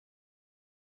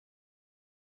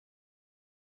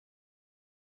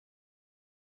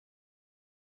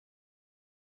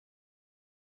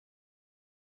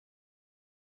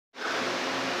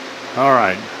All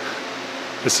right,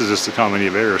 this is just a comedy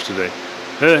of errors today.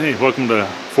 Hey, welcome to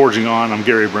Forging On. I'm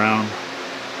Gary Brown.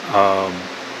 I'm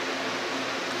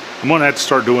gonna have to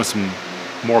start doing some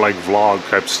more like vlog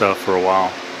type stuff for a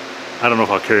while. I don't know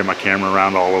if I'll carry my camera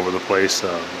around all over the place.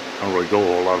 I don't really go a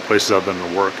whole lot of places other than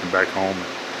to work and back home.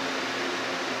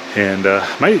 And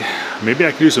maybe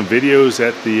I can do some videos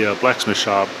at the blacksmith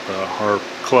shop, our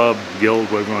club, guild,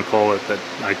 whatever you want to call it, that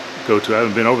I go to. I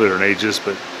haven't been over there in ages,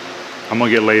 but I'm gonna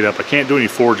get laid up. I can't do any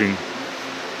forging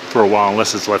for a while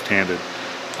unless it's left-handed.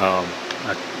 I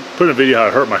put in a video how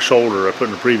I hurt my shoulder. I put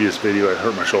in a previous video I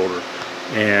hurt my shoulder,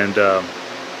 and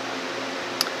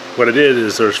what I did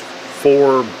is there's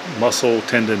 4 muscle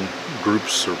tendon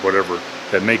groups or whatever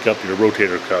that make up your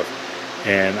rotator cuff,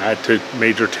 and I took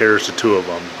major tears to 2 of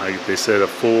them. They said a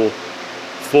full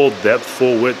depth,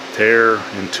 full width tear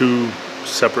in 2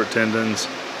 separate tendons,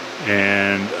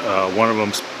 and one of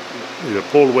them either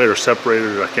pulled away or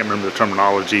separated. I can't remember the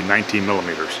terminology. 19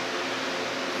 millimeters.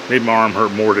 Made my arm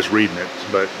hurt more just reading it,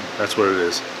 but that's what it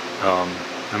is.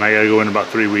 And I gotta go in about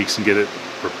 3 weeks and get it,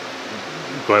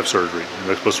 go have surgery. And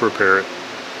they're supposed to repair it.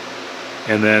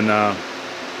 And then,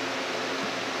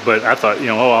 but I thought,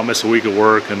 I'll miss a week of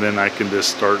work and then I can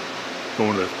just start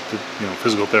going to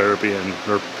physical therapy. And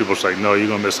people are like, no, you're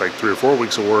gonna miss like 3 or 4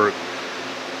 weeks of work,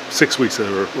 6 weeks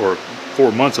or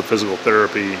 4 months of physical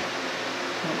therapy.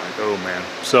 I'm like, oh man.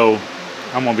 So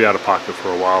I'm gonna be out of pocket for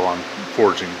a while on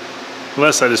forging,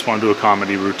 unless I just want to do a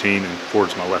comedy routine and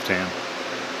forge my left hand.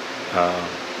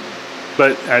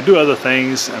 But I do other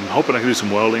things. I'm hoping I can do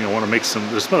some welding. I want to make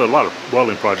there's a lot of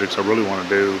welding projects I really want to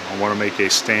do. I want to make a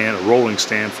rolling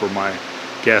stand for my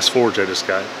gas forge I just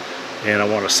got. And I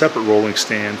want a separate rolling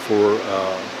stand for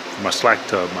my slack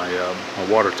tub, my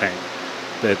water tank.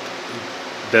 That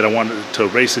I wanted to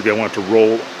basically, I want it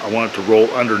to roll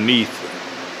underneath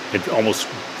and almost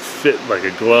fit like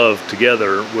a glove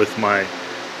together with my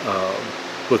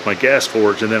gas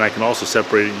forge, and then I can also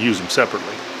separate it and use them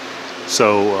separately.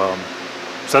 So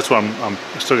that's what I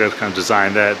still got to kind of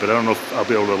design that, but I don't know if I'll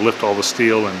be able to lift all the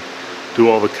steel and do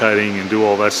all the cutting and do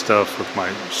all that stuff with my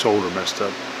shoulder messed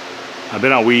up. I've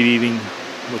been out weed eating,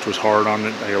 which was hard on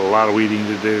it. I got a lot of weed eating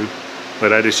to do,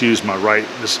 but I just used I'm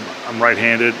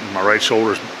right-handed, and my right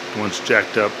shoulder's the one's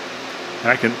jacked up,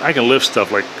 and I can lift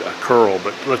stuff like a curl,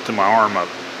 but lifting my arm up,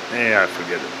 I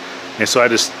forget it. And so I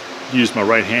just used my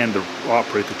right hand to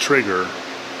operate the trigger,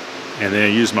 and then I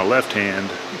used my left hand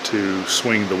to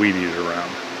swing the weed eater around.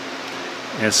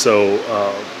 And so,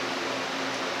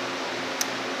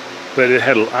 but I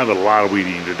have a lot of weed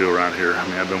eating to do around here. I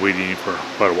mean, I've been weed eating for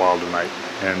quite a while tonight,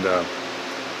 and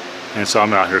so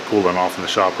I'm out here cooling off in the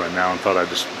shop right now, and thought I'd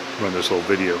just run this little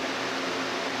video.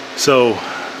 So,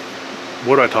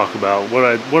 what do I talk about? What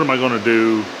am I going to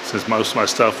do, since most of my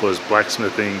stuff was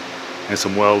blacksmithing and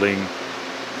some welding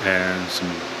and some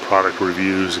product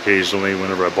reviews occasionally.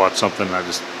 Whenever I bought something, I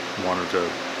just wanted to,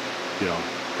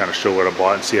 kind of show what I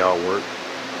bought and see how it worked.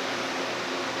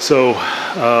 So,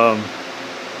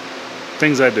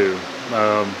 things I do.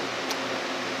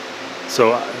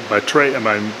 So by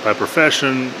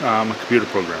profession, I'm a computer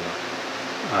programmer.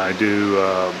 I do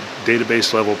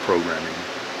database level programming.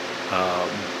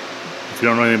 If you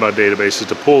don't know anything about databases,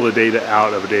 to pull the data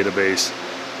out of a database,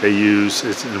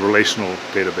 it's a relational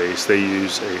database. They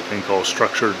use a thing called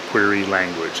structured query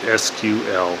language,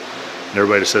 SQL, and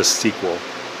everybody says SQL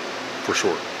for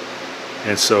short.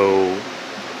 And so,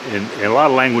 in a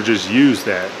lot of languages use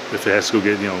that. If it has to go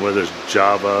get, whether it's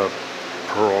Java,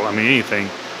 Perl, I mean anything,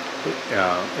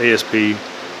 ASP,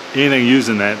 anything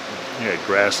using that. I got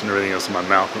grass and everything else in my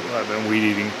mouth. I've been weed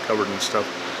eating, covered in stuff.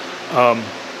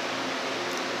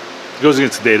 It goes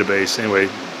against the database anyway.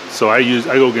 So I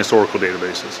go against Oracle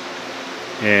databases,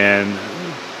 and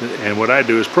what I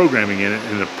do is programming in it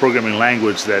in a programming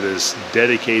language that is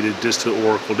dedicated just to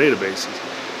Oracle databases,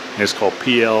 and it's called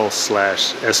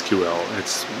PL/SQL.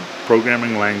 It's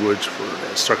programming language for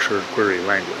structured query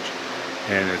language,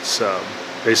 and it's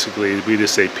basically, we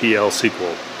just say PL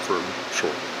SQL for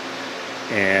short.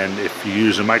 And if you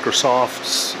use a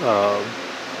Microsoft's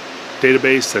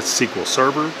database, that's SQL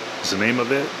Server is the name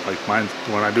of it. Like mine,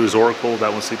 when I do is Oracle,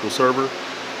 that one's SQL Server.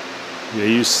 They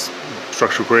use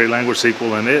structured query language,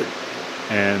 SQL in it,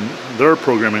 and their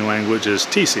programming language is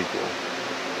T-SQL.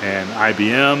 And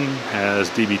IBM has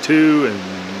DB2, and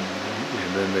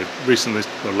then they recently,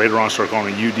 later on, started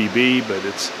calling it UDB, but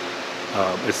it's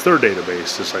their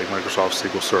database, just like Microsoft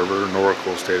SQL Server and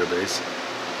Oracle's database.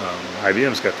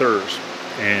 IBM's got theirs,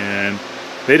 and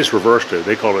they just reversed it.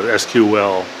 They call it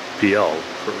SQL PL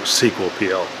for SQL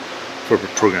PL for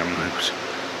programming language.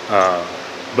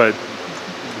 But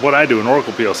what I do in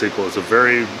Oracle PL/SQL is a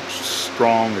very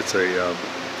strong, it's a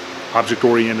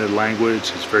object-oriented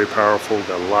language. It's very powerful,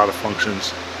 got a lot of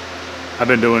functions. I've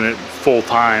been doing it full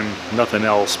time, nothing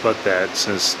else but that,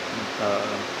 since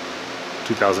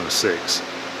 2006.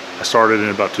 I started in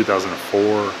about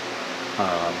 2004.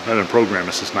 I've been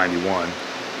programming since '91,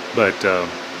 but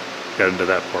got into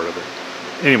that part of it.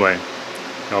 Anyway,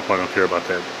 y'all probably don't care about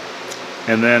that.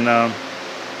 And then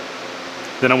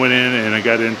I went in and I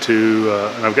got into,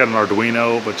 and I've got an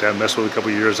Arduino, which I haven't messed with in a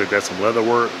couple of years. I've got some leather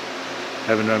work,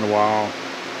 haven't done in a while.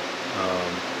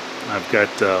 I've got,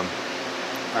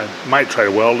 I might try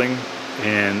welding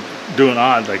and doing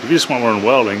odd, like if you just want to learn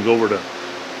welding, go over to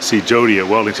see Jody at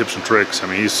Welding Tips and Tricks. I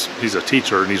mean, he's a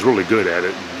teacher and he's really good at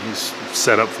it, and he's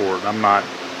set up for it. I'm not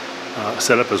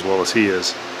set up as well as he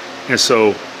is. And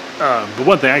so, the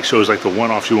one thing I show is like the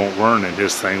one-offs you won't learn in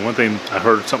his thing. One thing I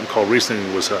heard something called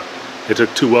recently was they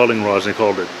took 2 welding rods and they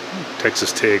called it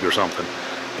Texas TIG or something.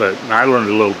 But I learned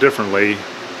it a little differently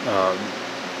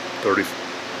 30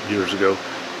 years ago.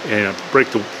 And break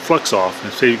the flux off,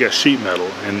 and say you got sheet metal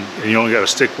and you only got a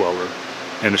stick welder,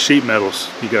 and the sheet metal's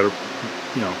you got to,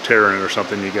 you know, tear in it or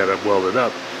something, you got to weld it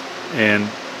up, and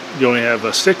you only have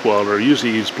a stick welder.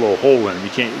 Usually you just blow a hole in.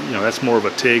 You can't, you know, that's more of a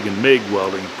TIG and MIG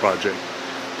welding project.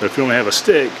 But if you only have a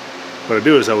stick, what I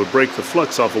do is I would break the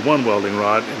flux off of one welding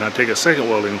rod, and I'd take a second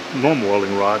normal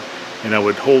welding rod, and I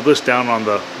would hold this down on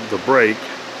the brake,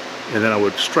 and then I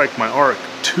would strike my arc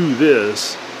to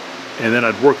this, and then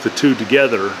I'd work the two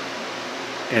together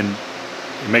and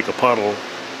make a puddle,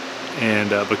 and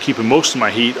but keeping most of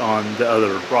my heat on the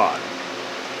other rod.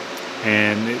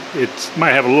 And it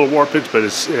might have a little warpage, but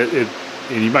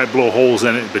and you might blow holes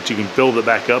in it, but you can build it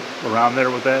back up around there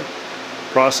with that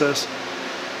process.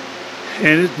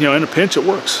 And you know, in a pinch, it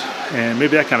works. And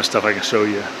maybe that kind of stuff I can show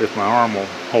you if my arm will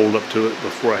hold up to it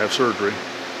before I have surgery.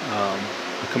 I'll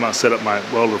come out and set up my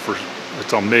welder for,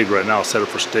 it's on MIG right now, I'll set it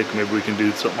for stick. Maybe we can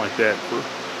do something like that for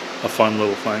a fun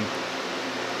little thing.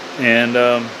 And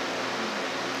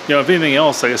you know, if anything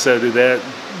else, like I said, I do that,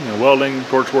 you know, welding,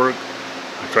 torch work.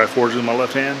 I try forging with my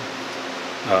left hand.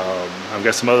 I've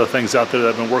got some other things out there that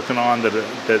I've been working on that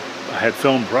I had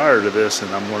filmed prior to this,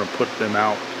 and I'm going to put them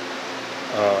out.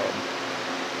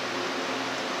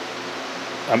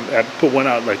 I put one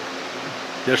out like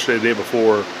yesterday, the day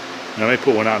before, and I may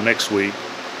put one out next week,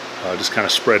 just kind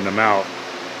of spreading them out.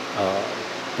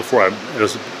 Before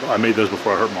I made those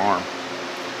before I hurt my arm.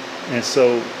 And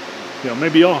so, you know,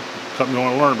 maybe y'all something you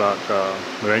want to learn about.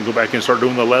 Maybe I can go back and start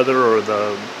doing the leather or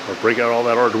break out all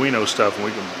that Arduino stuff, and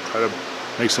we can try to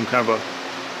make some kind of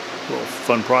a little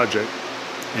fun project.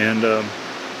 And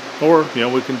or you know,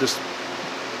 we can just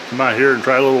come out here and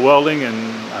try a little welding, and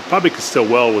I probably could still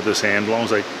weld with this hand as long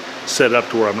as I set it up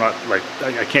to where I'm not like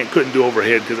I couldn't do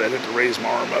overhead because I'd have to raise my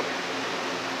arm up,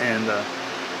 and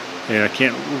I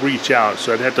can't reach out,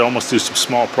 so I'd have to almost do some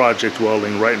small project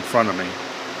welding right in front of me.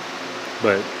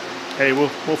 But hey, we'll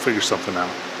figure something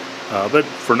out. But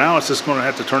for now, it's just going to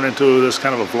have to turn into this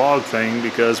kind of a vlog thing,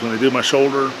 because when they do my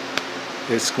shoulder,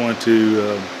 it's going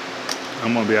to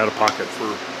I'm going to be out of pocket for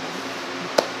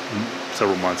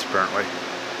several months apparently,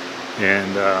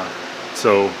 and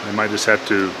so I might just have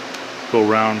to go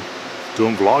around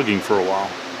doing vlogging for a while,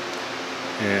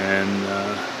 and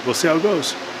we'll see how it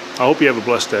goes. I hope you have a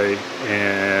blessed day,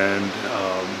 and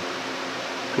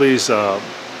please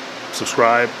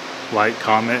subscribe, like,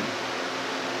 comment,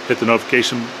 hit the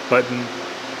notification button,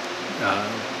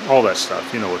 all that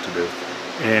stuff. You know what to do.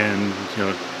 And you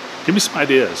know, give me some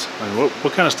ideas. I mean,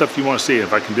 what kind of stuff do you want to see?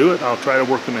 If I can do it, I'll try to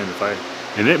work them in.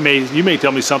 You may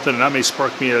tell me something, and that may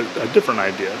spark me a different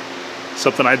idea,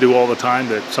 something I do all the time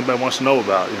that somebody wants to know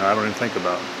about. You know, I don't even think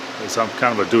about. So I'm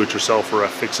kind of a do-it-yourselfer. I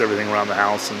fix everything around the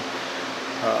house, and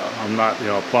I'm not, you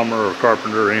know, a plumber or a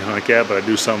carpenter or anything like that, but I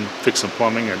do fix some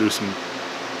plumbing. I do some,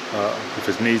 if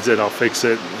it needs it, I'll fix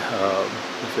it.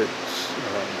 If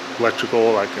it's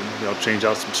electrical, I can, you know, change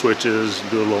out some switches,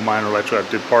 do a little minor electrical. I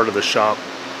did part of the shop.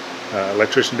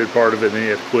 Electrician did part of it, and then he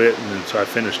had to quit, and then so I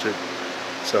finished it.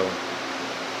 So,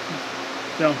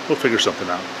 you know, we'll figure something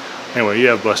out. Anyway, you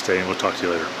have a blessed day, and we'll talk to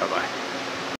you later. Bye-bye.